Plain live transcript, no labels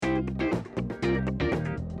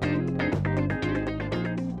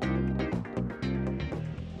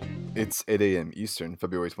It's 8 a.m. Eastern,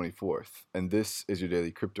 February 24th, and this is your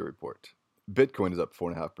daily crypto report. Bitcoin is up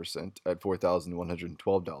 4.5% at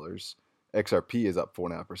 $4,112. XRP is up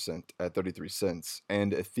 4.5% at 33 cents,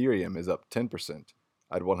 and Ethereum is up 10%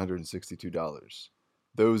 at $162.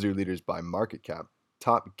 Those are leaders by market cap.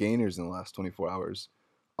 Top gainers in the last 24 hours: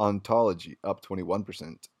 Ontology up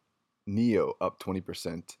 21%, Neo up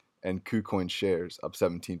 20%, and KuCoin shares up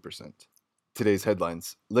 17%. Today's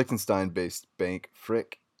headlines: Liechtenstein-based Bank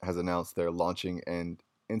Frick has announced they're launching an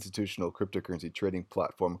institutional cryptocurrency trading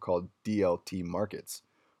platform called DLT Markets.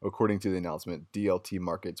 According to the announcement, DLT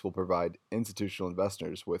Markets will provide institutional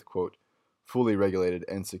investors with, quote, fully regulated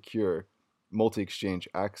and secure multi-exchange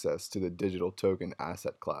access to the digital token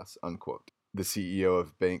asset class, unquote. The CEO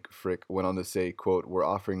of Bank Frick went on to say, quote, we're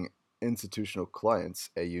offering institutional clients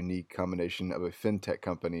a unique combination of a fintech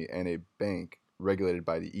company and a bank regulated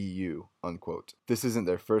by the EU, unquote. This isn't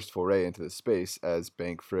their first foray into the space, as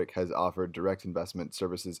Bank Frick has offered direct investment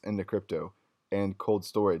services into crypto and cold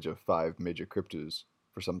storage of 5 major cryptos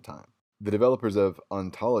for some time. The developers of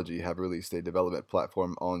Ontology have released a development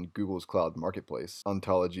platform on Google's cloud marketplace.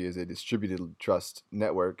 Ontology is a distributed trust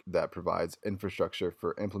network that provides infrastructure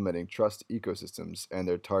for implementing trust ecosystems, and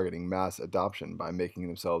they're targeting mass adoption by making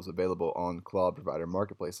themselves available on cloud provider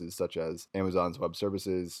marketplaces such as Amazon's Web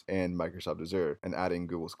Services and Microsoft Azure, and adding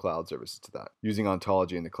Google's cloud services to that. Using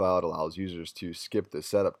Ontology in the cloud allows users to skip the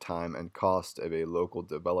setup time and cost of a local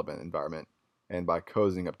development environment, and by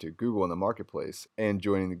cozying up to Google in the marketplace and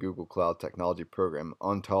joining the Google Cloud Technology Program,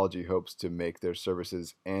 Ontology hopes to make their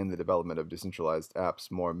services and the development of decentralized apps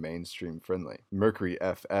more mainstream friendly. Mercury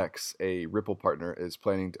FX, a Ripple partner, is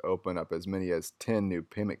planning to open up as many as 10 new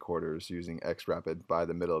payment corridors using xRapid by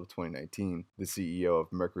the middle of 2019. The CEO of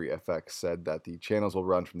Mercury FX said that the channels will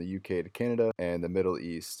run from the UK to Canada and the Middle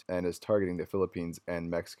East, and is targeting the Philippines and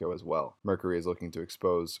Mexico as well. Mercury is looking to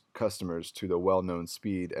expose customers to the well-known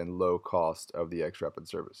speed and low cost of the xRapid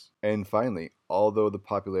service. And finally, although the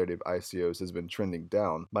popularity of ICOs has been trending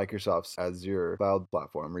down, Microsoft's Azure cloud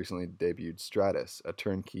platform recently debuted Stratis, a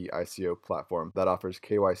turnkey ICO platform that offers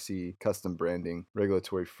KYC, custom branding,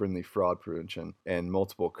 regulatory-friendly fraud prevention, and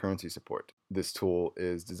multiple currency support. This tool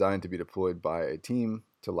is designed to be deployed by a team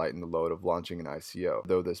to lighten the load of launching an ICO.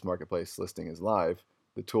 Though this marketplace listing is live,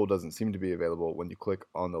 the tool doesn't seem to be available when you click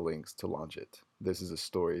on the links to launch it. This is a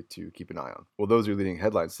story to keep an eye on. Well, those are leading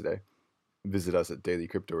headlines today. Visit us at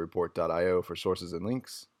dailycryptoreport.io for sources and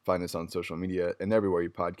links. Find us on social media and everywhere you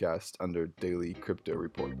podcast under Daily Crypto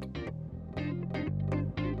Report.